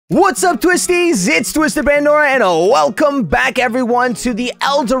What's up, Twisties? It's Twisted Pandora, and welcome back, everyone, to the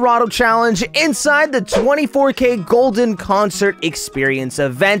El Dorado Challenge inside the 24kGoldn concert experience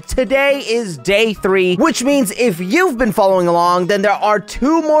event. Today is day 3, which means if you've been following along, then there are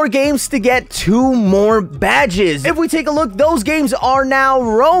 2 more games to get 2 more badges. If we take a look, those games are now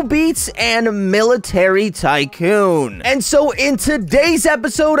RoBeats and Military Tycoon. And so in today's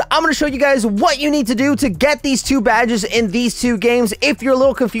episode, I'm going to show you guys what you need to do to get these 2 badges in these 2 games. If you're a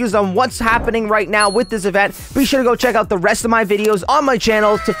little confused on what's happening right now with this event, be sure to go check out the rest of my videos on my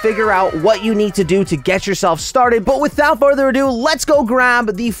channel to figure out what you need to do to get yourself started. But without further ado, let's go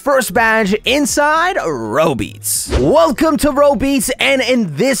grab the first badge inside RoBeats. Welcome to RoBeats, and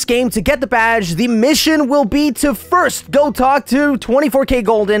in this game, to get the badge, the mission will be to first go talk to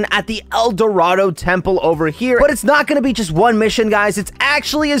 24kGoldn at the El Dorado temple over here. But it's not going to be just one mission, guys. It's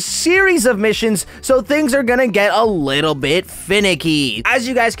actually a series of missions, so things are going to get a little bit finicky. As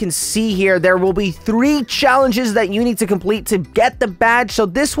you guys can see here, there will be 3 challenges that you need to complete to get the badge. So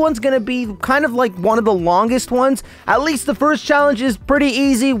this one's going to be kind of like one of the longest ones. At least the first challenge is pretty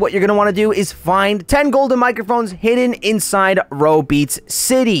easy. What you're going to want to do is find 10 golden microphones hidden inside RoBeats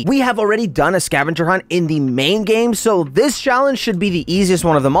City. We have already done a scavenger hunt in the main game, so this challenge should be the easiest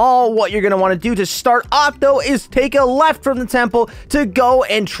one of them all. What you're going to want to do to start off, though, is take a left from the temple to go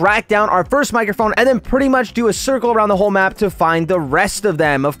and track down our first microphone, and then pretty much do a circle around the whole map to find the rest of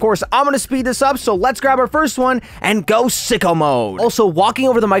them. Of course, I'm going to speed this up, so let's grab our first one and go sicko mode. Also, walking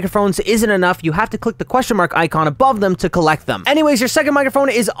over the microphones isn't enough. You have to click the question mark icon above them to collect them. Anyways, your second microphone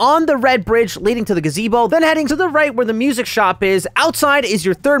is on the red bridge leading to the gazebo, then heading to the right where the music shop is. Outside is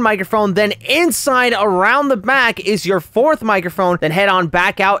your third microphone, then inside around the back is your 4th microphone, then head on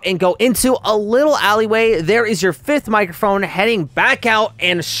back out and go into a little alleyway. There is your 5th microphone, heading back out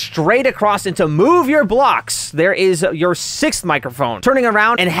and straight across into Move Your Blocks. There is your 6th microphone. Turning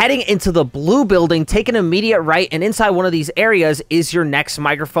around and heading into the blue building, take an immediate right, and inside one of these areas is your next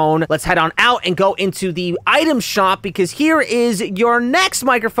microphone. Let's head on out and go into the item shop, because here is your next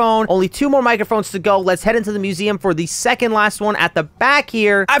microphone. Only 2 more microphones to go. Let's head into the museum for the second last one at the back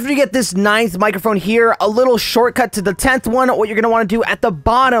here. After you get this 9th microphone here, a little shortcut to the 10th one. What you're going to want to do at the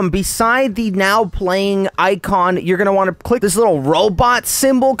bottom, beside the now playing icon, you're going to want to click this little robot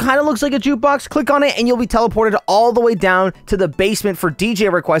symbol. Kind of looks like a jukebox. Click on it and you'll be teleported all the way down to the basement for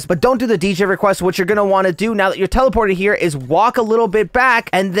DJ requests. But don't do the DJ request. What you're going to want to do now that you're teleported here is walk a little bit back,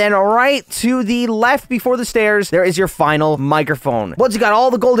 and then right to the left before the stairs, there is your final microphone. Once you got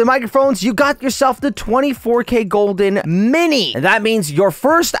all the golden microphones, you got yourself the 24kGoldn mini. And that means your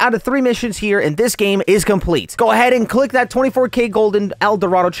first out of 3 missions here in this game is complete. Go ahead and click that 24kGoldn El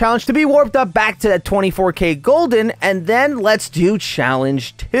Dorado challenge to be warped up back to that 24kGoldn, and then let's do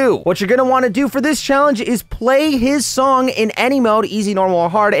challenge 2. What you're going to want to do for this challenge is play his song in any mode, easy, normal, or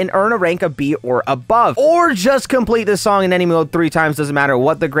hard, and earn a rank of B or above. Or just complete the song in any mode 3 times, doesn't matter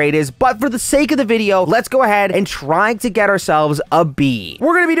what the grade is. But for the sake of the video, let's go ahead and try to get ourselves a B.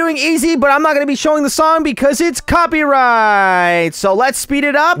 We're going to be doing easy, but I'm not going to be showing the song because it's copyright. So let's speed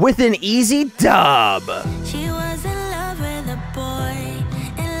it up with an easy dub. She was in love with a boy,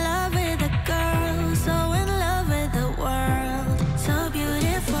 in love with a girl, so in love with the world, so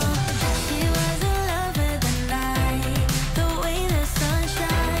beautiful. She was in love with the night, the way the sun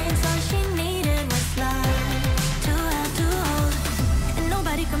shines. All she needed was love to have to hold, and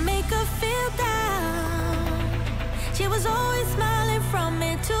nobody could make her feel down. She was always smiling from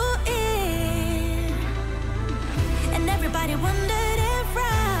ear to ear, and everybody wondered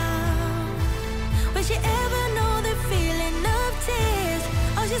around, will she ever know the feeling of tears?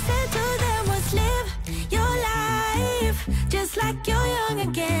 All she said to them was, live your life just like you're young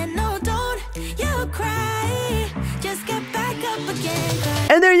again. No, don't you cry, just get back up again.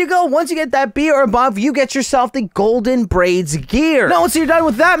 And there you go. Once you get that B or above, you get yourself the golden braids gear. Now, once you're done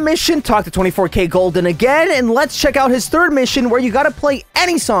with that mission, talk to 24kGoldn again, and let's check out his 3rd mission, where you got to play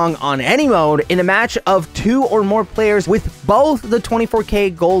any song on any mode in a match of 2 or more players with both the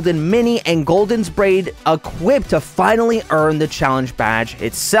 24kGoldn mini and Golden's braid equipped to finally earn the challenge badge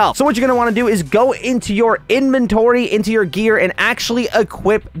itself. So what you're going to want to do is go into your inventory, into your gear, and actually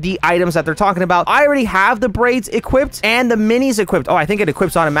equip the items that they're talking about. I already have the braids equipped and the minis equipped. Oh, I think it equips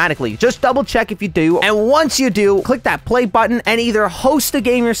automatically. Just double check if you do. And once you do, click that play button and either host the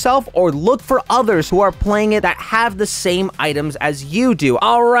game yourself or look for others who are playing it that have the same items as you do.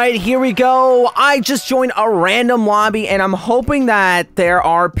 All right, here we go. I just joined a random lobby, and I'm hoping that there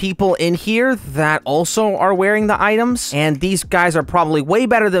are people in here that also are wearing the items. And these guys are probably way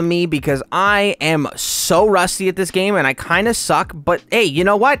better than me because I am so rusty at this game and I kind of suck. But hey, you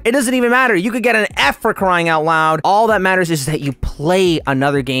know what? It doesn't even matter. You could get an F for crying out loud. All that matters is that you you play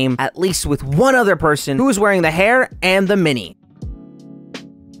another game, at least with one other person who is wearing the hair and the mini.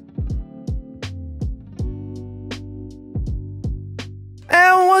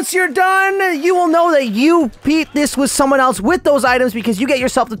 And once you're done, you will know that you beat this with someone else with those items because you get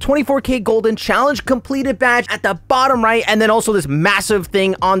yourself the 24kGoldn challenge completed badge at the bottom right, and then also this massive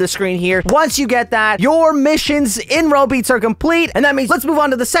thing on the screen here. Once you get that, your missions in RoBeats are complete, and that means let's move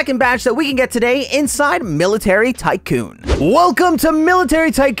on to the second badge that we can get today inside Military Tycoon. Welcome to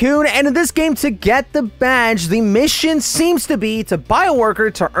Military Tycoon, and in this game, to get the badge, the mission seems to be to buy a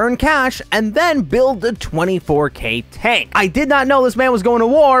worker to earn cash and then build the 24k tank. I did not know this man was going to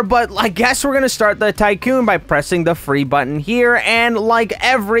war, but I guess we're gonna start the Tycoon by pressing the free button here, and like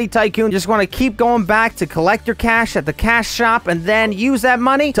every Tycoon, just want to keep going back to collect your cash at the cash shop and then use that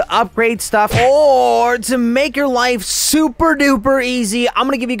money to upgrade stuff or to make your life super duper easy. I'm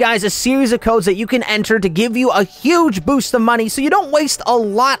gonna give you guys a series of codes that you can enter to give you a huge boost of money so you don't waste a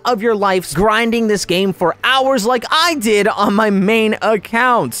lot of your life grinding this game for hours like I did on my main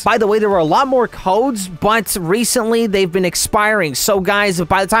account. By the way, there were a lot more codes, but recently they've been expiring, so guys,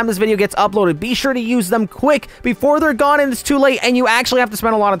 by the time this video gets uploaded, be sure to use them quick before they're gone and it's too late and you actually have to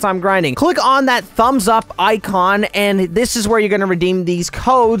spend a lot of time grinding. Click on that thumbs up icon and this is where you're going to redeem these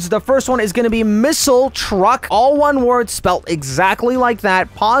codes. The first one is going to be missile truck, all one word spelled exactly like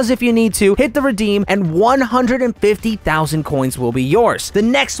that. Pause if you need to, hit the redeem, and 150,000 coins will be yours. The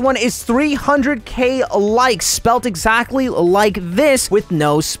next one is 300k likes, spelled exactly like this with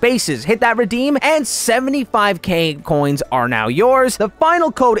no spaces. Hit that redeem and 75k coins are now yours. The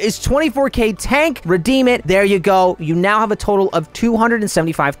final code is 24k tank. Redeem it. There you go. You now have a total of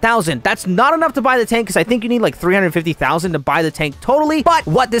 275,000. That's not enough to buy the tank because I think you need like 350,000 to buy the tank totally. But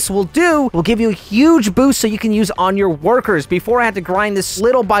what this will do will give you a huge boost so you can use on your workers. Before I had to grind this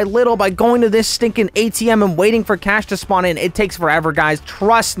little by little by going to this stinking ATM and waiting for cash to spawn in. It takes forever, guys.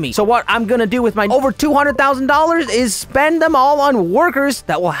 Trust me. So what I'm gonna do with my over $200,000 is spend them all on workers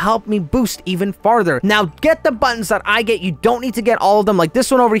that will help me boost even farther. Now get the buttons that I get. You don't need to get all of them. Like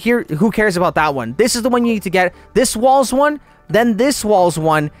this one over here, who cares about that one? This is the one you need to get. This wall's one, then this wall's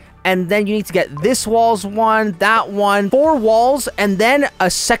one, and then you need to get this wall's one, that one, 4 walls, and then a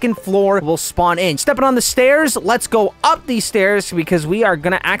second floor will spawn in. Stepping on the stairs, let's go up these stairs because we are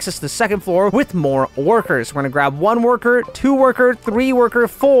going to access the second floor with more workers. We're going to grab 1 worker, 2 worker, 3 worker,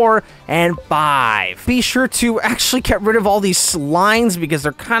 4, and 5. Be sure to actually get rid of all these lines because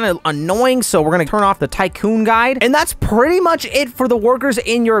they're kind of annoying, so we're going to turn off the Tycoon guide. And that's pretty much it for the workers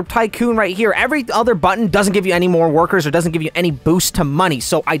in your Tycoon right here. Every other button doesn't give you any more workers or doesn't give you any boost to money,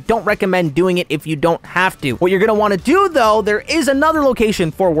 so I don't recommend doing it if you don't have to. What you're going to want to do though, there is another location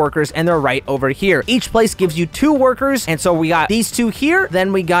for workers and they're right over here. Each place gives you 2 workers, and so we got these 2 here,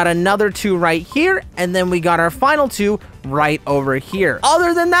 then we got another 2 right here, and then we got our final 2 right over here.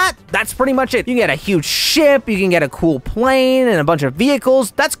 Other than that, that's pretty much it. You can get a huge ship, you can get a cool plane and a bunch of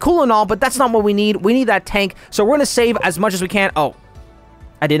vehicles. That's cool and all, but that's not what we need. We need that tank, so we're going to save as much as we can. Oh,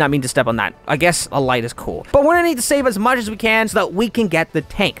 I did not mean to step on that. I guess a light is cool. But we're gonna need to save as much as we can so that we can get the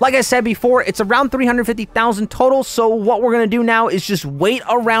tank. Like I said before, it's around 350,000 total, so what we're gonna do now is just wait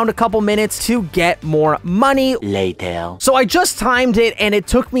around a couple minutes to get more money. Later. So I just timed it, and it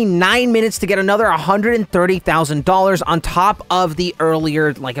took me 9 minutes to get another $130,000 on top of the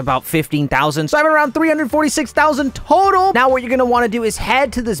earlier, like about 15,000. So I'm around 346,000 total. Now what you're gonna wanna do is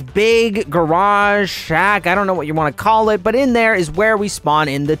head to this big garage shack. I don't know what you wanna call it, but in there is where we spawn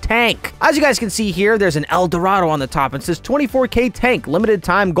in the tank. As you guys can see here, there's an El Dorado on the top. It says 24k tank, limited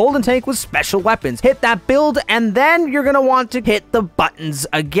time golden tank with special weapons. Hit that build, and then you're gonna want to hit the buttons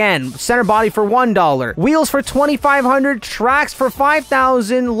again. Center body for $1, wheels for 2,500, tracks for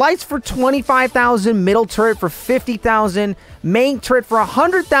 5,000, lights for 25,000, middle turret for 50,000, main turret for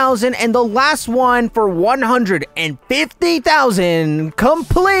 100,000, and the last one for 150,000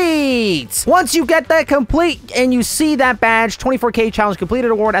 complete. Once you get that complete and you see that badge, 24k challenge completed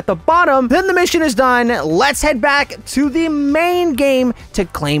award at the bottom, then the mission is done. Let's head back to the main game to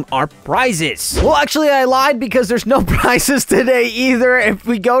claim our prizes. Well, actually, I lied because there's no prizes today either. If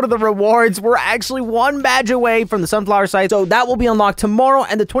we go to the rewards, we're actually 1 badge away from the sunflower site, so that will be unlocked tomorrow,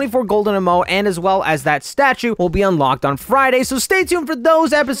 and the 24kGoldn emote, and as well as that statue, will be unlocked on Friday. So stay tuned for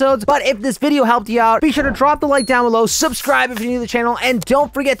those episodes. But if this video helped you out, be sure to drop the like down below, subscribe if you're new to the channel, and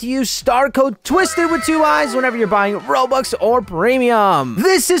don't forget to use star code Twisted with 2 eyes whenever you're buying Robux or Premium.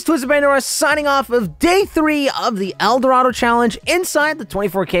 This is Twisted Pandora signing off of day 3 of the El Dorado challenge inside the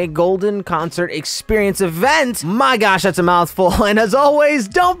 24kGoldn concert experience event. My gosh, that's a mouthful. And as always,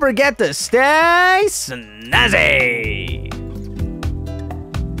 don't forget to stay snazzy.